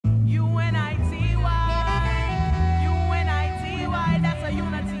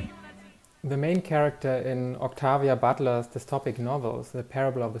The main character in Octavia Butler's dystopic novels, The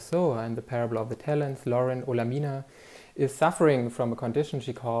Parable of the Sower and The Parable of the Talents, Lauren Olamina, is suffering from a condition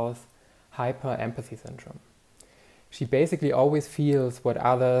she calls hyper-empathy syndrome. She basically always feels what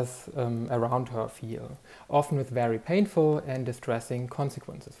others around her feel, often with very painful and distressing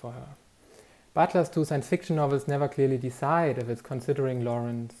consequences for her. Butler's two science fiction novels never clearly decide if it's considering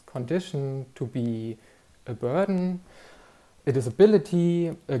Lauren's condition to be a burden, a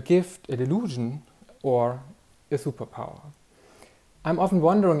disability, a gift, a delusion, or a superpower. I'm often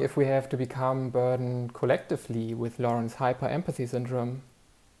wondering if we have to become burdened collectively with Lauren's hyper-empathy syndrome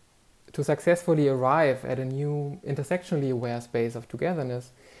to successfully arrive at a new intersectionally aware space of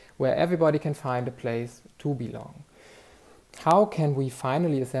togetherness where everybody can find a place to belong. How can we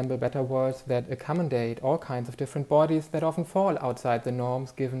finally assemble better worlds that accommodate all kinds of different bodies that often fall outside the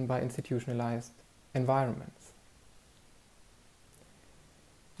norms given by institutionalized environments?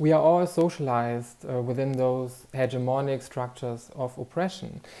 We are all socialized within those hegemonic structures of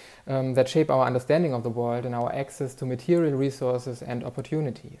oppression that shape our understanding of the world and our access to material resources and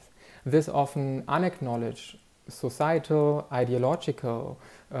opportunities. This often unacknowledged societal, ideological,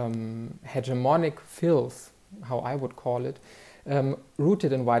 hegemonic filth, how I would call it,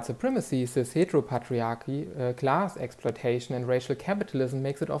 rooted in white supremacy, cis heteropatriarchy, class exploitation and racial capitalism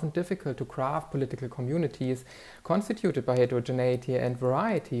makes it often difficult to craft political communities constituted by heterogeneity and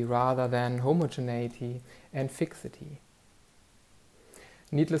variety rather than homogeneity and fixity.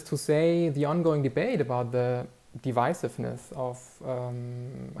 Needless to say, the ongoing debate about the divisiveness of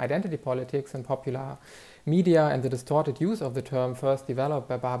identity politics in popular media and the distorted use of the term first developed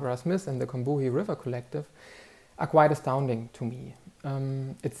by Barbara Smith and the Combahee River Collective are quite astounding to me.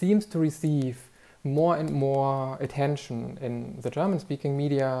 It seems to receive more and more attention in the German-speaking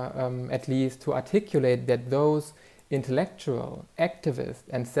media, at least, to articulate that those intellectual, activist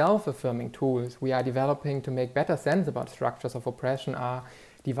and self-affirming tools we are developing to make better sense about structures of oppression are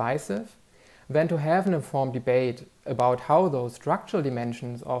divisive, than to have an informed debate about how those structural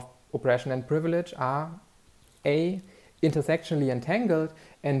dimensions of oppression and privilege are A, intersectionally entangled,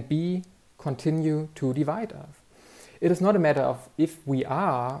 and B, continue to divide us. It is not a matter of if we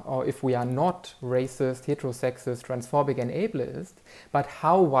are or if we are not racist, heterosexist, transphobic and ableist, but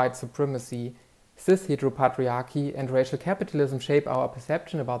how white supremacy, cis heteropatriarchy and racial capitalism shape our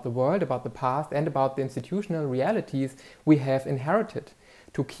perception about the world, about the past and about the institutional realities we have inherited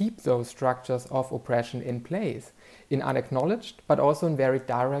to keep those structures of oppression in place, in unacknowledged but also in very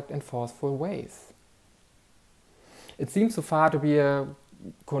direct and forceful ways. It seems so far to be a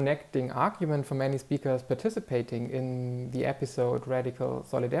connecting argument for many speakers participating in the episode Radical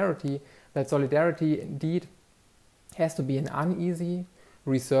Solidarity, that solidarity indeed has to be an uneasy,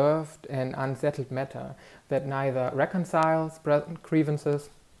 reserved and unsettled matter that neither reconciles present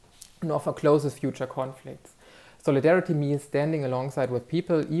grievances nor forecloses future conflicts. Solidarity means standing alongside with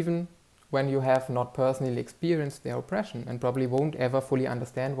people even when you have not personally experienced their oppression and probably won't ever fully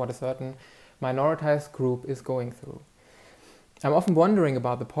understand what a certain minoritized group is going through. I'm often wondering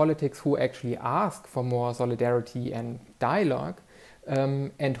about the politics who actually ask for more solidarity and dialogue,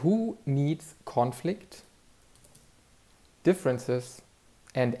 and who needs conflict, differences,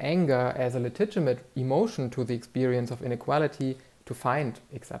 and anger as a legitimate emotion to the experience of inequality to find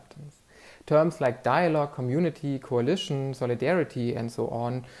acceptance. Terms like dialogue, community, coalition, solidarity, and so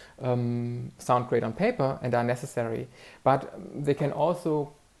on sound great on paper and are necessary, but they can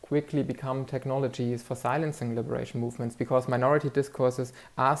also quickly become technologies for silencing liberation movements because minority discourses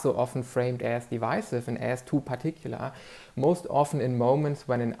are so often framed as divisive and as too particular, most often in moments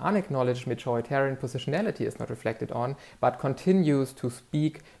when an unacknowledged majoritarian positionality is not reflected on, but continues to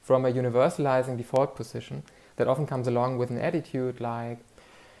speak from a universalizing default position that often comes along with an attitude like,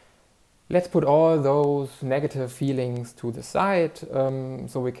 let's put all those negative feelings to the side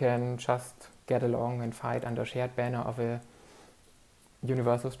so we can just get along and fight under shared banner of a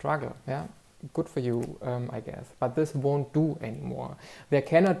universal struggle. Yeah, good for you, I guess. But this won't do anymore. There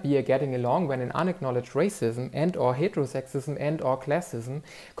cannot be a getting along when an unacknowledged racism and or heterosexism and or classism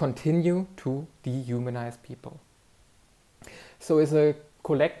continue to dehumanize people. So is a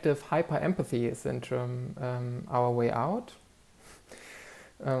collective hyper-empathy syndrome our way out?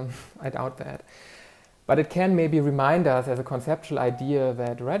 I doubt that. But it can maybe remind us as a conceptual idea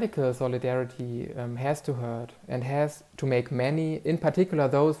that radical solidarity has to hurt and has to make many, in particular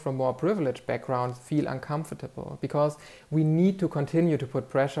those from more privileged backgrounds, feel uncomfortable, because we need to continue to put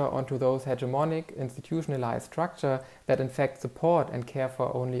pressure onto those hegemonic, institutionalized structures that in fact support and care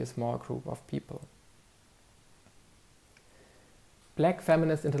for only a small group of people. Black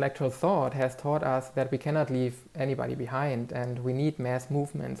feminist intellectual thought has taught us that we cannot leave anybody behind, and we need mass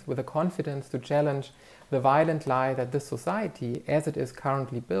movements with the confidence to challenge the violent lie that this society, as it is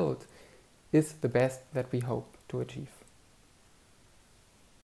currently built, is the best that we hope to achieve.